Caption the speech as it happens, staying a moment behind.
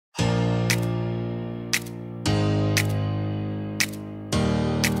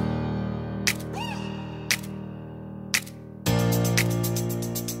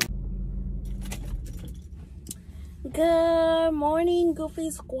Good morning, Goofy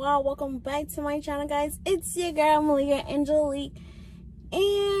Squad. Welcome back to my channel, guys. It's your girl Malia.Angelic,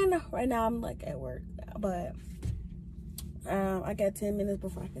 and right now I'm like at work, but I got 10 minutes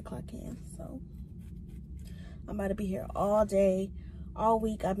before I can clock in, so I'm about to be here all day, all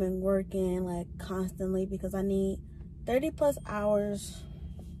week. I've been working like constantly because I need 30+ hours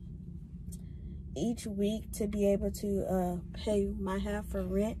each week to be able to pay my half for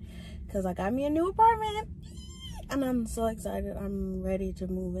rent, because I got me a new apartment. And I'm so excited. I'm ready to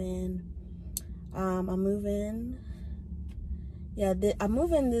move in. I'm moving. Yeah, I'm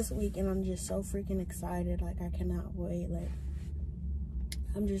moving this week, and I'm just so freaking excited. Like, I cannot wait. Like,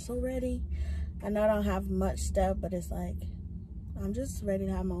 I'm just so ready. I know I don't have much stuff, but it's like, I'm just ready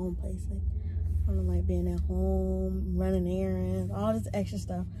to have my own place. Like, I don't like being at home, running errands, all this extra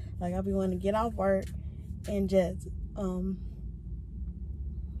stuff. Like, I'll be wanting to get off work and just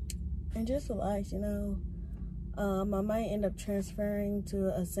relax, you know. I might end up transferring to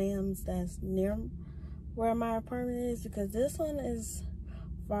a Sam's that's near where my apartment is, because this one is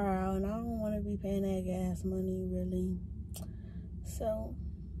far out and I don't want to be paying that gas money really. So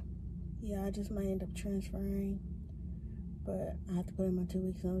yeah, I just might end up transferring, but I have to put in my 2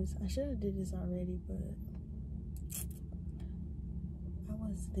 weeks notice. I should have did this already, but I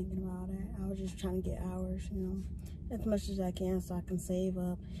was thinking about it. I was just trying to get hours, you know, as much as I can so I can save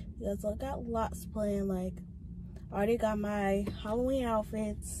up, because I got lots planned. Like, I already got my Halloween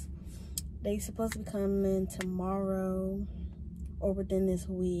outfits. They supposed to be coming tomorrow or within this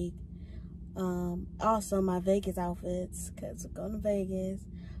week. Also my Vegas outfits, because we're going to Vegas.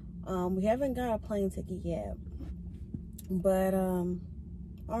 We haven't got a plane ticket yet, but I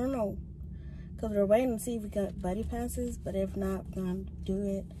don't know, because we're waiting to see if we got buddy passes. But if not, we're gonna do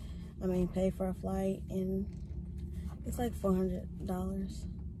it. I mean, pay for a flight, and it's like $400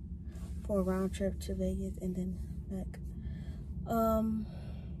 for a round trip to Vegas and then back.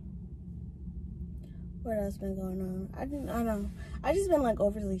 What else been going on? I don't know. I just been like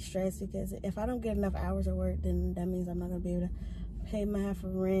overly stressed, because if I don't get enough hours of work, then that means I'm not gonna be able to pay my half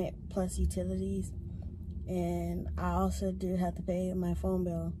of rent plus utilities. And I also do have to pay my phone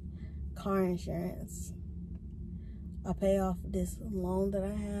bill, car insurance. I pay off this loan that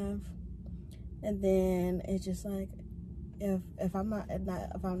I have, and then it's just like, if I'm not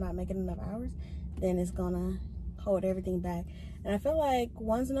making enough hours, then it's gonna hold everything back. And I feel like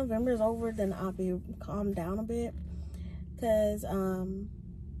once November is over, then I'll be calmed down a bit, because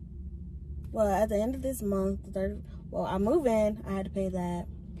well, at the end of this month, I move in, I had to pay that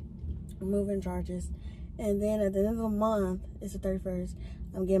moving charges, and then at the end of the month, it's the 31st,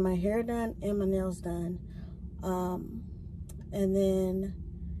 I'm getting my hair done and my nails done, and then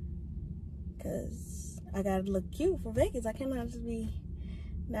because I gotta look cute for Vegas, I cannot just be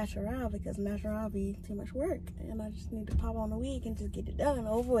natural, because natural be too much work, and I just need to pop on a wig and just get it done,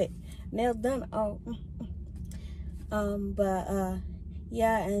 over with, nails done.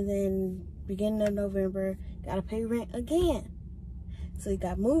 Yeah, and then beginning of November, gotta pay rent again. So you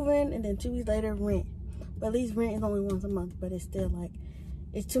got moving, and then 2 weeks later, rent. But at least rent is only once a month, but it's still like,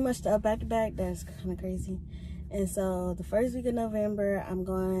 it's too much stuff back to back. That's kind of crazy. And so the first week of November,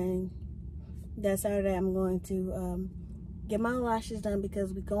 that Saturday, I'm going to get my lashes done,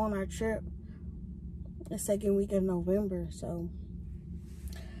 because we go on our trip the second week of November. So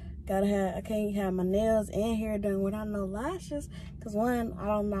I can't have my nails and hair done without no lashes, because one, I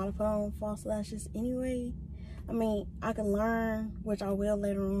don't know how to put on false lashes anyway. I mean, I can learn, which I will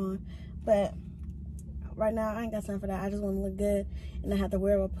later on, but right now I ain't got time for that. I just want to look good, and I have to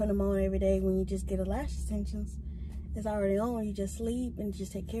worry about putting them on every day. When you just get a lash extensions, it's already on. You just sleep and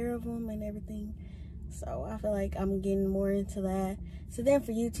just take care of them and everything. So I feel like I'm getting more into that. So then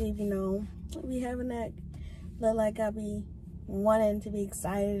for YouTube, you know, I'll be having that look like I be wanting to be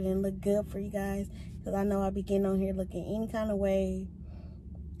excited and look good for you guys, because I know I be getting on here looking any kind of way.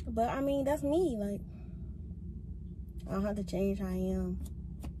 But I mean, that's me. Like, I don't have to change how I am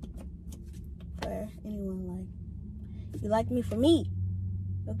for anyone. Like, you like me for me,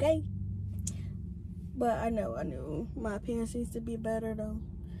 okay? But I know my appearance needs to be better though.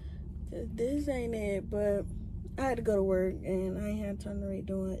 This ain't it, but I had to go to work and I ain't had time to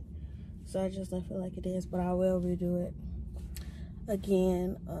redo it, so I feel like it is. But I will redo it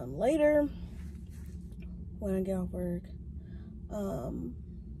again later when I get off work.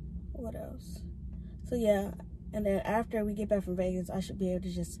 What else? So yeah, and then after we get back from Vegas, I should be able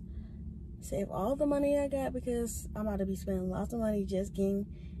to just save all the money I got, because I'm about to be spending lots of money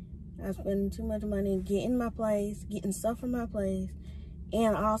I'm spending too much money getting my place, getting stuff from my place,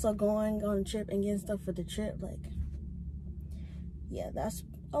 and also going on a trip and getting stuff for the trip. Like, yeah, that's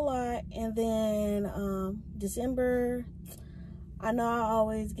a lot. And then December, I know I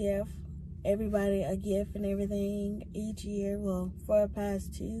always give everybody a gift and everything each year. Well, for the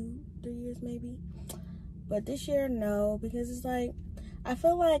past 2-3 years maybe. But this year, no, because it's like, I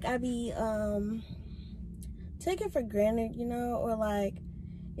feel like I be taken for granted, you know, or like,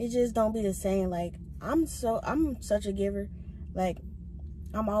 it just don't be the same. Like, I'm such a giver. Like,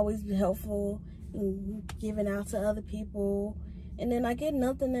 I'm always helpful and giving out to other people. And then I get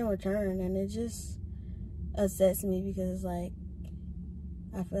nothing in return. And it just upsets me because, like,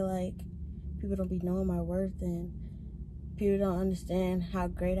 I feel like people don't be knowing my worth and people don't understand how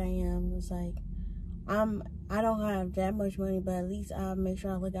great I am. It's like, I don't have that much money, but at least I make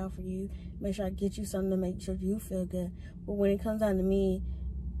sure I look out for you. Make sure I get you something to make sure you feel good. But when it comes down to me,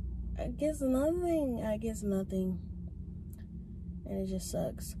 I guess nothing. And it just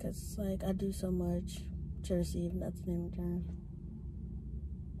sucks because it's like I do so much to receive nothing in return.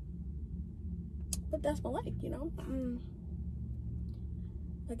 But that's my life, you know.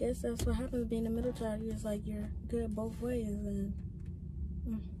 I guess that's what happens being a middle child. You're just like, you're good both ways. And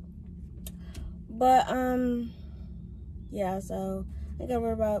but yeah, so I gotta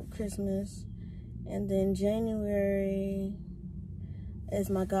worry about Christmas. And then January is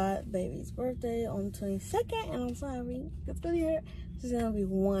my god baby's birthday on the 22nd, and I'm sorry, it's gonna be her. She's gonna be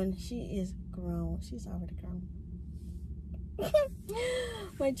 1. She is grown. She's already grown.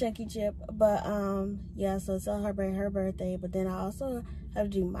 My chunky chip. But yeah, so celebrate her birthday. But then I also have to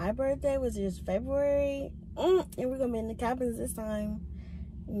do my birthday, which is February. And we're gonna be in the cabins this time.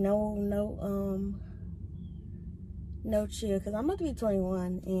 No chill, because I'm about to be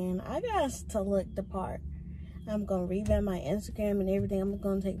 21 and I got to look the part. I'm gonna revamp my Instagram and everything. I'm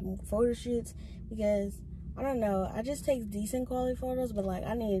gonna take photo shoots because I don't know, I just take decent quality photos, but like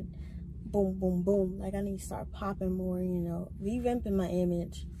I need boom boom boom, like I need to start popping more, you know, revamping my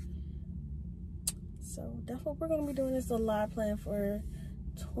image. So that's what we're gonna be doing. It's a lot planned for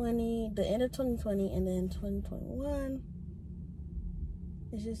the end of 2020 and then 2021.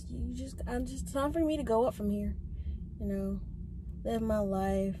 It's just time for me to go up from here, you know, live my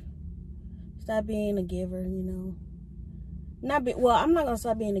life, stop being a giver, you know, I'm not gonna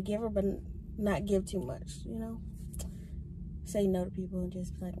stop being a giver, but not give too much, you know, say no to people and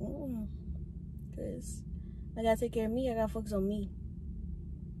just be like, because I gotta take care of me, I gotta focus on me.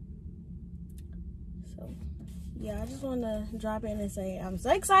 So yeah, I just want to drop in and say I'm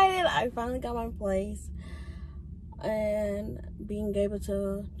so excited. I finally got my place. And being able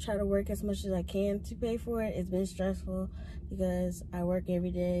to try to work as much as I can to pay for it, it's been stressful because I work every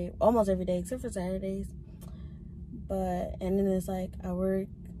day, almost every day, except for Saturdays. And then it's like I work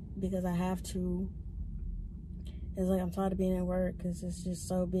because I have to. It's like I'm tired of being at work because it's just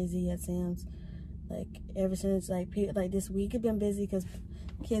so busy at Sam's. Like ever since like this week, it's been busy because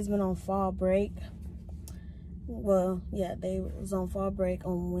kids been on fall break. Well, yeah, they was on fall break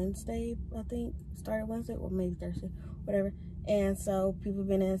on Wednesday, I think. Started Wednesday or maybe Thursday, whatever. And so people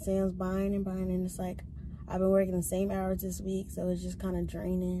been in Sam's buying, and it's like I've been working the same hours this week, so it's just kind of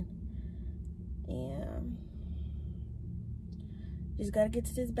draining. And just gotta get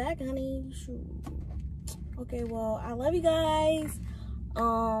to this bag, honey. Shoot. Okay, well, I love you guys.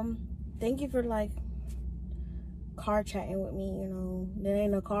 Thank you for like car chatting with me, you know. There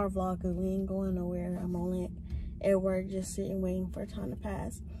ain't no car vlog because we ain't going nowhere. I'm only at work just sitting waiting for time to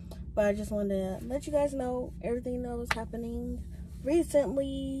pass. But I just wanted to let you guys know everything that was happening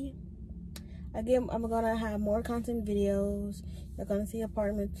recently. Again, I'm gonna have more content videos. You're gonna see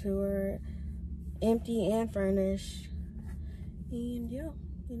apartment tour, empty and furnished, and yeah,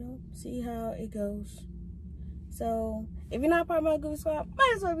 you know, see how it goes. So if you're not part of my Google Squad,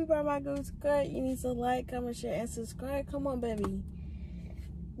 might as well be part of my Google Squad. You need to like, comment, share, and subscribe. Come on, baby.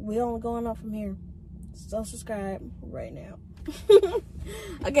 We only going up from here. So subscribe right now.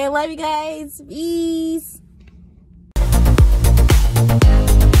 Okay, love you guys. Peace.